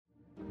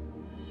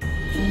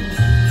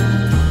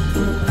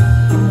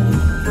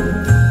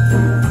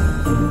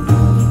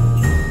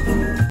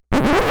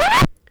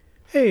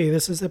Hey,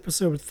 this is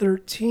episode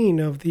 13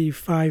 of the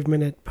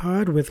 5-Minute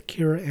Pod with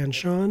Keira and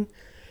Sean,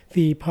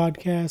 the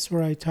podcast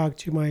where I talk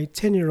to my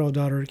 10-year-old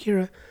daughter,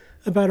 Keira,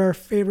 about our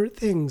favorite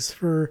things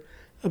for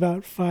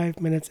about 5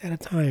 minutes at a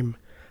time.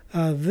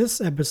 This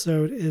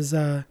episode is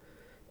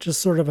just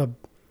sort of a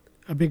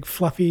big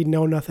fluffy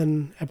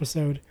know-nothing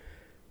episode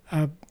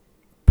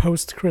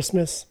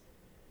post-Christmas,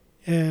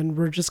 and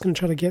we're just going to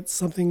try to get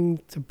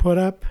something to put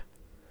up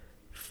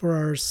for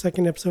our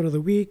second episode of the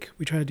week.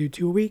 We try to do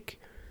 2 a week.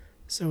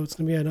 So it's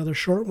going to be another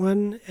short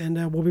one, and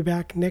we'll be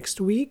back next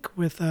week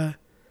with, next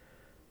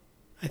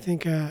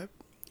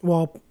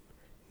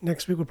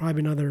week will probably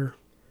be another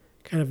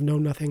kind of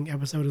know-nothing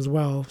episode as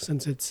well,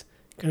 since it's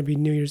going to be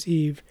New Year's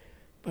Eve.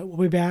 But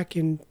we'll be back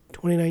in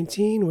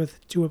 2019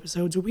 with 2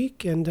 episodes a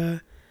week, and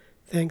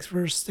thanks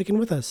for sticking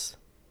with us.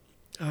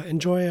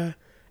 Enjoy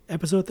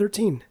episode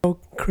 13. Oh,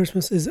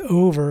 Christmas is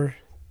over,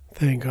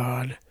 thank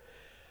God.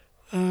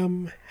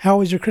 How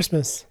was your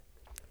Christmas?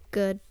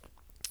 Good.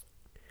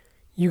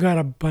 You got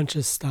a bunch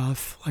of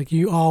stuff, like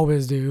you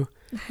always do.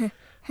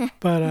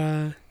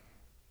 But,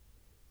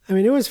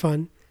 it was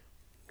fun.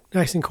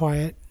 Nice and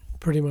quiet,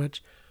 pretty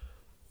much.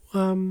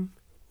 What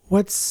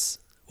was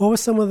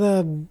some of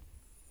the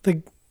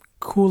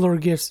cooler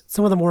gifts,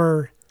 some of the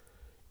more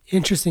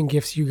interesting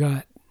gifts you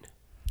got?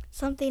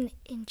 Something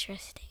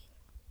interesting.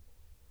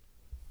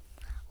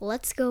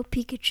 Let's Go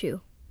Pikachu.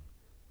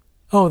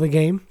 Oh, the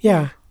game?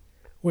 Yeah.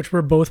 Which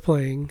we're both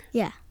playing.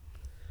 Yeah.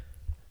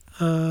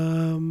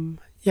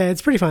 Yeah,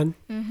 it's pretty fun.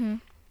 Mm-hmm.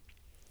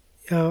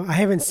 I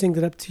haven't synced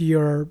it up to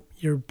your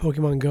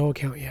Pokemon Go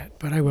account yet,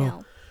 but I will.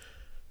 No.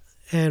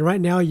 And right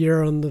now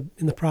you're in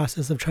the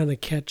process of trying to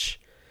catch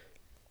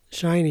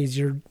shinies.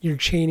 You're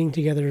chaining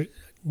together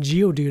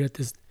Geodude at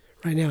this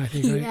right now, I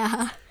think, right?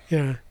 Yeah.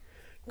 Yeah.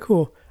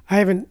 Cool. I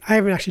haven't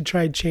actually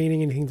tried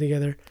chaining anything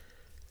together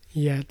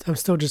yet. I'm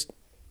still just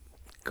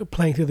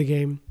playing through the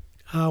game.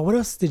 What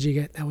else did you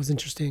get that was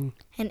interesting?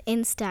 An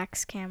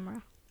Instax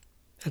camera.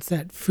 That's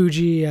that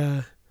Fuji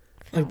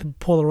like the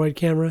Polaroid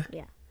camera.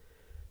 Yeah.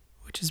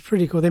 Which is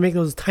pretty cool. They make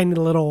those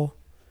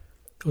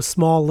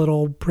small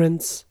little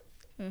prints.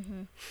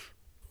 Mm-hmm.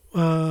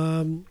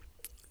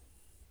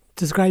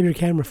 Describe your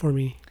camera for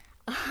me.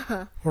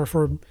 Or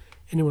for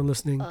anyone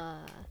listening.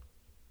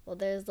 Well,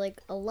 there's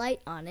like a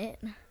light on it.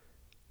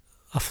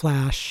 A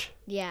flash.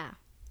 Yeah.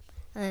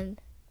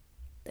 And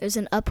there's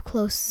an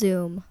up-close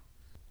zoom.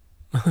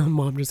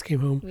 Mom just came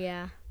home.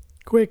 Yeah.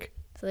 Quick.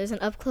 So there's an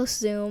up-close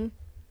zoom.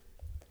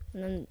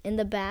 And then in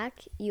the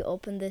back, you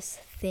open this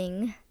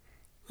thing,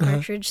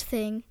 cartridge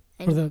thing.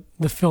 And where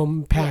the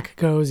film pack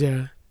goes,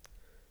 yeah.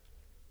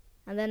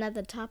 And then at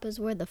the top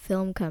is where the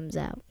film comes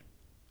out.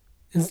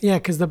 Yeah,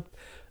 because the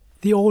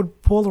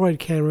old Polaroid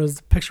cameras,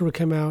 the picture would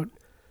come out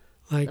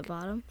like... The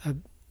bottom?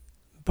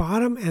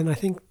 Bottom, and I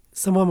think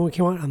some of them would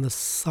come out on the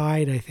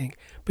side, I think.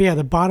 But yeah,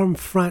 the bottom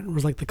front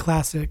was like the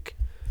classic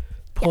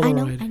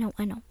Polaroid. Yeah,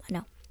 I know.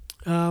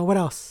 What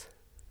else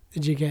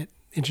did you get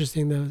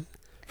interesting though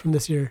from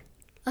this year?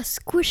 A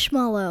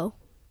Squishmallow.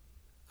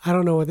 I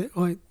don't know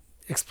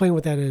explain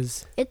what that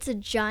is. It's a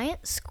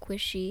giant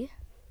squishy.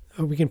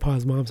 Oh, we can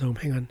pause. Mom's home.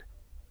 Hang on.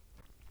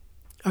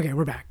 Okay,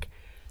 we're back.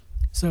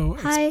 So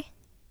Hi.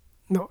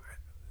 No,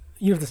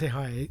 you have to say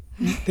hi.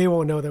 They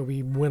won't know that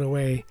we went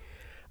away.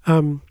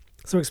 So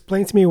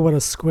explain to me what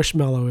a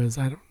Squishmallow is.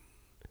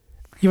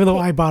 Even though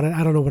I bought it,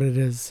 I don't know what it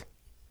is.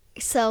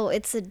 So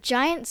it's a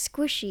giant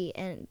squishy,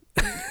 and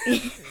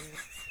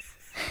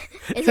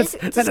it's a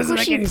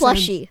squishy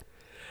plushie. Sense.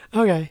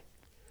 Okay.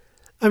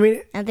 I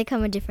mean... And they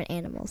come in different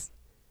animals.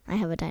 I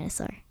have a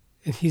dinosaur.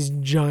 And he's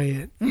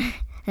giant.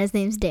 His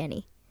name's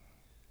Danny.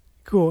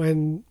 Cool.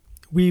 And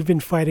we've been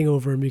fighting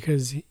over him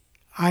because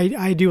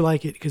I do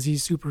like it because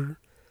he's super...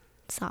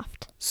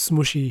 Soft.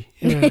 Smushy.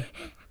 Yeah.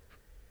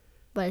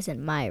 But it's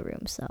in my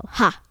room, so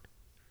ha!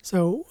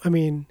 So, I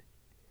mean...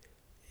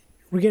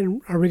 Are we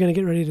going to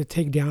get ready to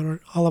take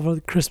down all of our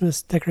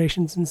Christmas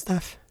decorations and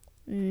stuff?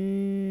 I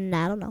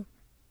don't know.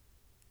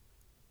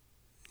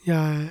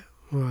 Yeah,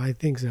 well, I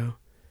think so.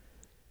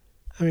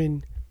 I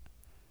mean,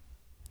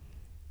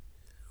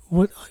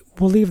 we'll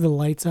leave the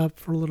lights up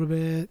for a little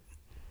bit.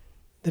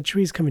 The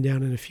tree's coming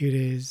down in a few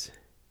days.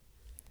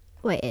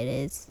 Wait, it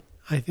is?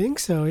 I think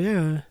so,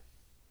 yeah.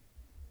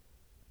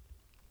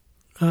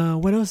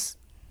 What else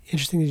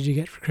interesting did you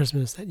get for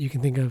Christmas that you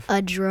can think of?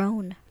 A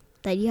drone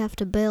that you have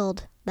to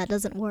build. That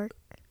doesn't work.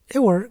 It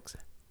works.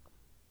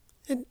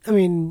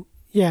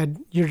 Yeah,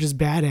 you're just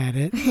bad at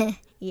it.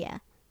 Yeah.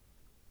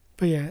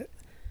 But yeah.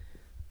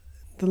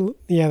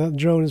 The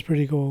drone is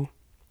pretty cool.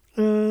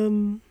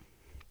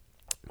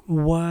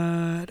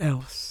 What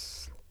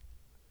else?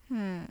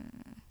 My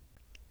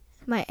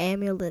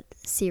Amulet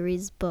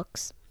series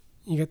books.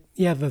 You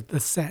got the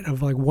set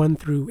of like 1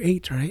 through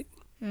 8, right?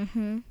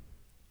 Mm-hmm.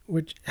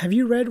 Which have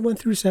you read 1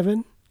 through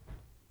 7?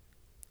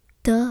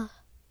 Duh.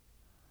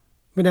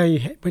 But now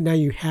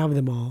you have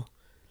them all.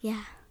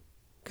 Yeah.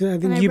 Because I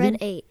think I read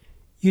 8.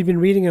 You'd been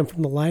reading them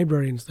from the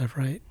library and stuff,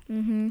 right?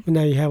 Mm-hmm. But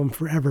now you have them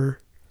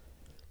forever.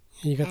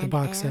 And you got the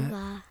box set.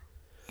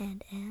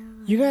 And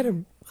Ella. You got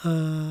a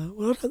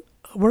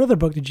What other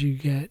book did you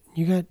get?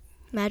 You got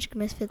Magic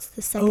Misfits,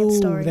 the second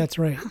story. Oh, that's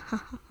right.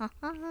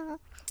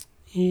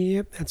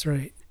 Yep, that's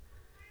right.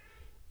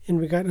 And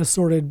we got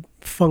assorted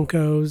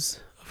Funkos,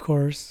 of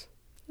course.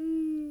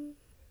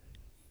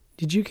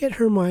 Did you get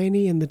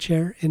Hermione in the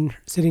chair and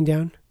sitting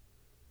down?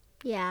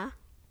 Yeah.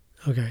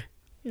 Okay.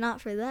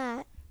 Not for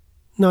that.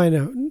 No, I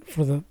know.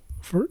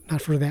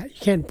 Not for that. You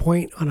can't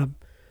point on a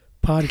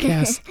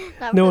podcast.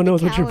 No one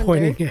knows what you're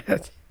pointing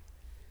at.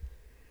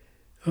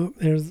 Oh,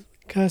 there's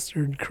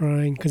Custard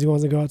crying because he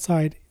wants to go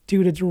outside.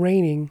 Dude, it's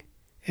raining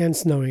and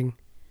snowing.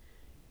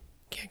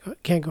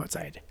 Can't go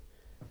outside.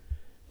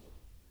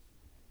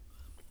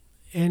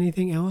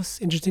 Anything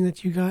else interesting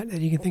that you got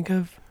that you can think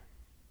of?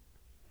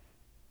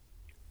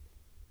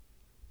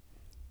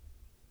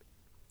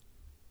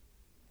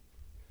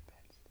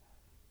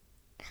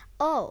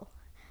 Oh,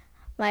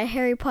 my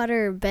Harry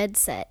Potter bed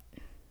set.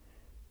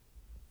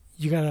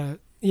 You got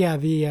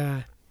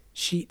the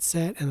sheet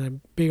set and a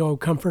big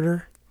old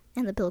comforter.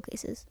 And the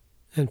pillowcases.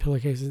 And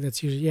pillowcases.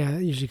 That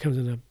usually comes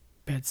in a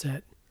bed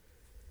set.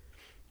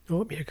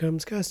 Oh, here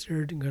comes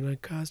Custard. Gonna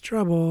cause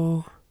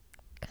trouble.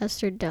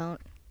 Custard, don't.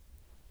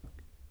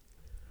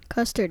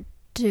 Custard,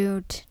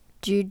 don't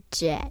do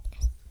that.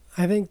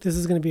 I think this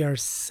is going to be our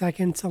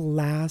second to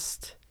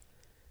last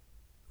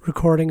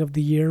recording of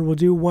the year. We'll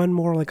do one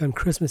more like on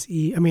Christmas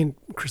Eve.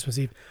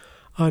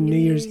 On New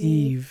Year's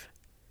Eve.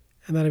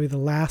 And that'll be the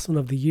last one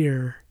of the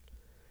year.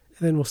 And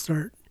then we'll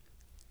start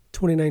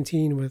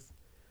 2019 with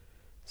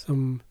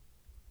some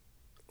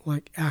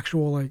like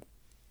actual like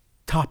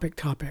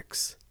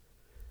topics.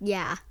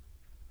 Yeah.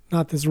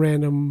 Not this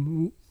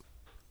random,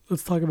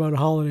 let's talk about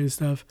holiday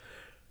stuff.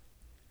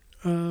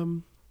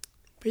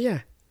 But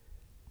yeah,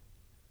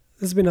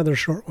 this has been another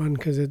short one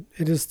because it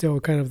is still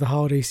kind of the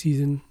holiday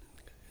season.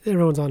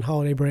 Everyone's on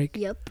holiday break.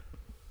 Yep.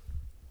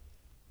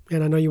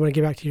 And I know you want to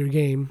get back to your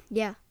game.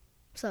 Yeah.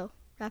 So,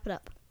 wrap it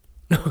up.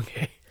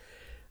 Okay.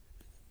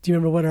 Do you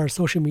remember what our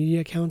social media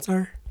accounts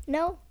are?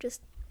 No,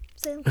 just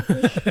say them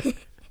quickly.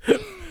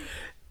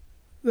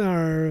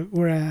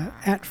 We're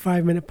at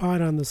 5 Minute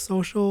Pod on the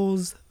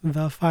socials,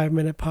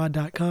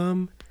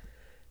 the5minutepod.com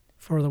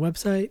for the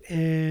website,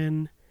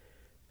 and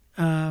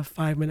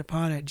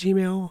 5minutepod at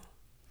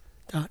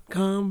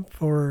gmail.com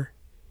for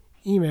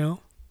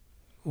email.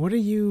 What are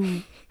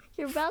you...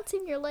 You're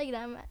bouncing your leg, and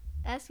I'm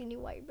asking you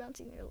why you're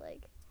bouncing your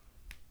leg.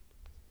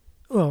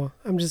 Well,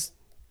 I'm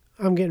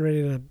getting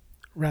ready to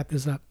wrap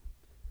this up.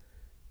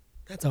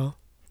 That's all.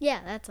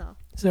 Yeah, that's all.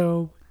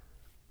 So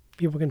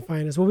people can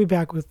find us. We'll be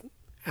back with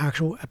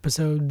actual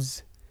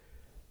episodes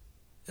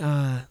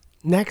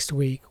next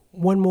week.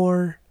 One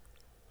more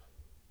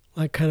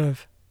like kind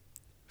of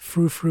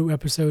frou-frou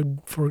episode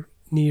for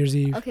New Year's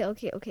Eve. Okay. All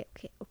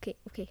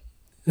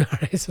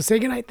right, so say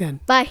goodnight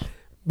then. Bye.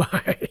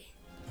 Bye.